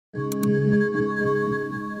Good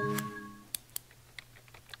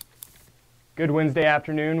Wednesday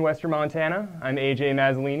afternoon, Western Montana. I'm AJ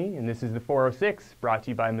Mazzolini, and this is the 406, brought to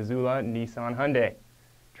you by Missoula Nissan Hyundai.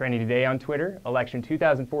 Trending today on Twitter, election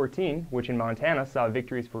 2014, which in Montana saw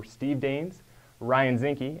victories for Steve Daines, Ryan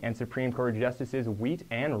Zinke, and Supreme Court Justices Wheat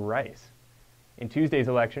and Rice. In Tuesday's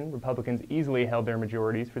election, Republicans easily held their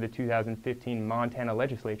majorities for the 2015 Montana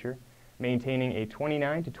legislature, maintaining a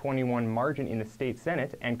 29-21 margin in the state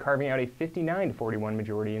Senate and carving out a 59-41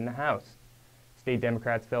 majority in the House. State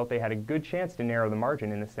Democrats felt they had a good chance to narrow the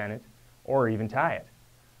margin in the Senate, or even tie it.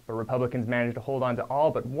 But Republicans managed to hold on to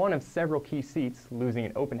all but one of several key seats, losing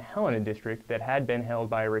an open Helena district that had been held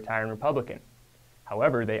by a retiring Republican.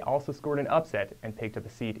 However, they also scored an upset and picked up a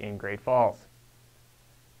seat in Great Falls.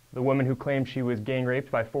 The woman who claimed she was gang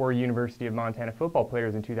raped by 4 University of Montana football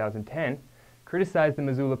players in 2010 criticized the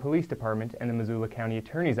Missoula Police Department and the Missoula County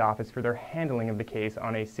Attorney's Office for their handling of the case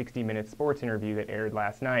on a 60-minute sports interview that aired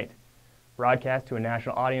last night. Broadcast to a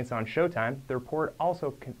national audience on Showtime, the report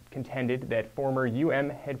also contended that former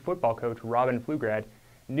head football coach Robin Pflugrad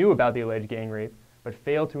knew about the alleged gang rape, but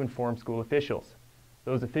failed to inform school officials.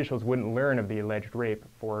 Those officials wouldn't learn of the alleged rape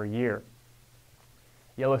for a year.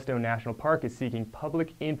 Yellowstone National Park is seeking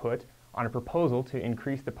public input on a proposal to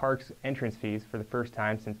increase the park's entrance fees for the first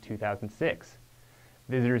time since 2006.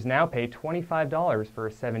 Visitors now pay $25 for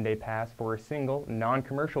a 7-day pass for a single,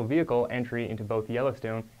 non-commercial vehicle entry into both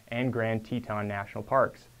Yellowstone and Grand Teton National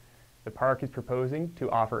Parks. The park is proposing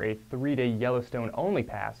to offer a 3-day Yellowstone-only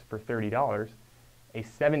pass for $30. A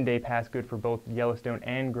 7-day pass good for both Yellowstone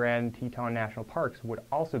and Grand Teton National Parks would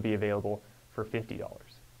also be available for $50.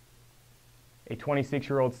 A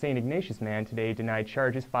 26-year-old St. Ignatius man today denied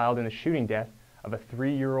charges filed in the shooting death of a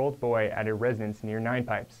 3-year-old boy at a residence near Nine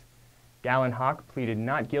Pipes. Galen Hawk pleaded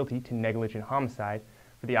not guilty to negligent homicide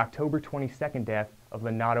for the October 22nd death of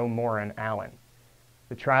Lenato Moran Allen.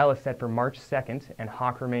 The trial is set for March 2nd, and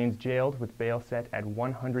Hawk remains jailed with bail set at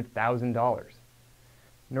 $100,000.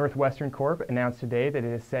 Northwestern Corp announced today that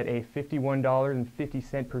it has set a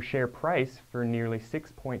 $51.50 per share price for nearly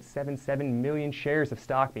 6.77 million shares of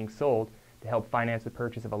stock being sold to help finance the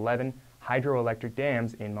purchase of 11 hydroelectric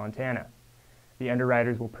dams in Montana. The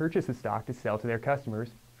underwriters will purchase the stock to sell to their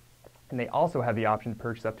customers, and they also have the option to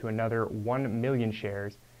purchase up to another 1 million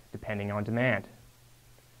shares, depending on demand.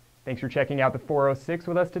 Thanks for checking out the 406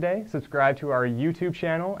 with us today. Subscribe to our YouTube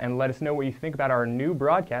channel and let us know what you think about our new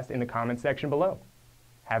broadcast in the comments section below.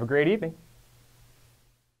 Have a great evening.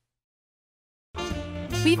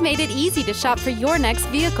 We've made it easy to shop for your next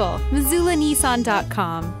vehicle.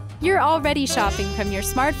 MissoulaNissan.com. You're already shopping from your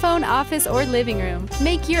smartphone, office, or living room.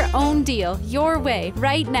 Make your own deal your way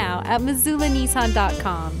right now at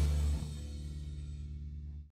MissoulaNissan.com.